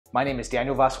My name is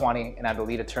Daniel Vaswani, and I'm the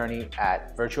lead attorney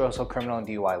at Virtuoso Criminal and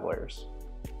DUI Lawyers.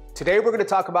 Today, we're going to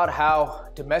talk about how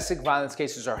domestic violence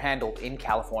cases are handled in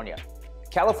California.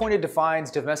 California defines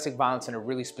domestic violence in a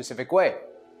really specific way.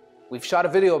 We've shot a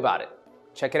video about it.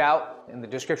 Check it out in the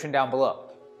description down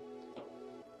below.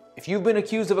 If you've been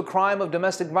accused of a crime of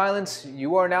domestic violence,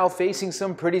 you are now facing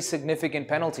some pretty significant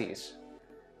penalties.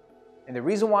 And the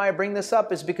reason why I bring this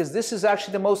up is because this is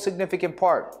actually the most significant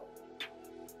part.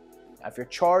 Now, if you're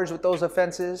charged with those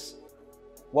offenses,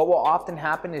 what will often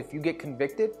happen if you get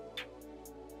convicted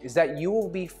is that you will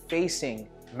be facing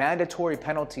mandatory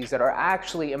penalties that are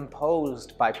actually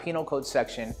imposed by Penal Code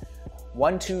Section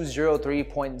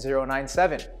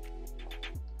 1203.097.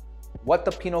 What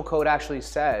the Penal Code actually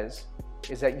says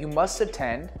is that you must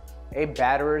attend a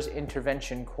batterers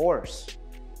intervention course.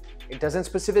 It doesn't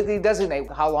specifically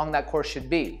designate how long that course should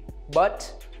be,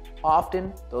 but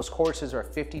often those courses are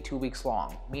 52 weeks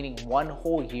long, meaning 1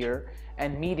 whole year,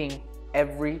 and meeting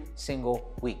every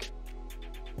single week.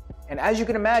 And as you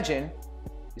can imagine,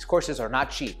 these courses are not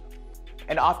cheap.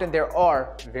 And often there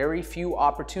are very few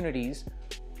opportunities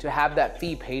to have that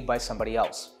fee paid by somebody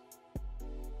else.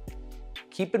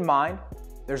 Keep in mind,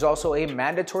 there's also a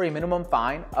mandatory minimum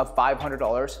fine of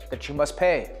 $500 that you must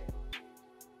pay.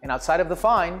 And outside of the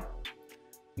fine,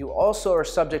 you also are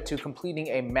subject to completing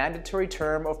a mandatory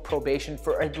term of probation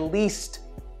for at least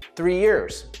 3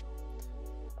 years.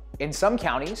 In some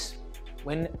counties,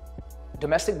 when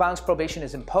domestic violence probation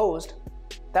is imposed,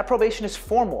 that probation is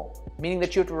formal, meaning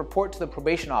that you have to report to the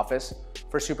probation office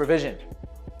for supervision.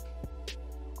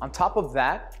 On top of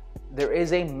that, there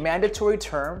is a mandatory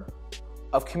term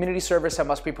of community service that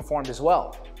must be performed as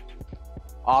well.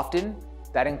 Often,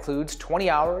 that includes 20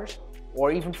 hours or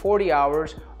even 40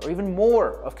 hours or even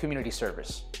more of community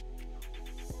service.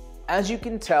 As you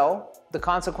can tell, the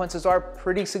consequences are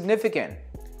pretty significant.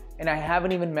 And I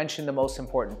haven't even mentioned the most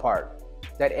important part,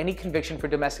 that any conviction for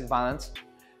domestic violence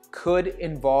could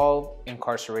involve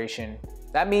incarceration.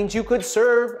 That means you could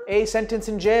serve a sentence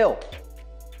in jail.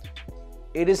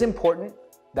 It is important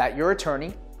that your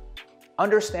attorney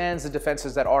understands the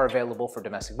defenses that are available for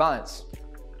domestic violence.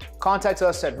 Contact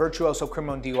us at Virtuoso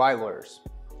Criminal and DUI Lawyers,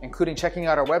 including checking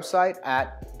out our website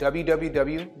at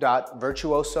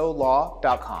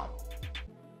www.virtuosolaw.com.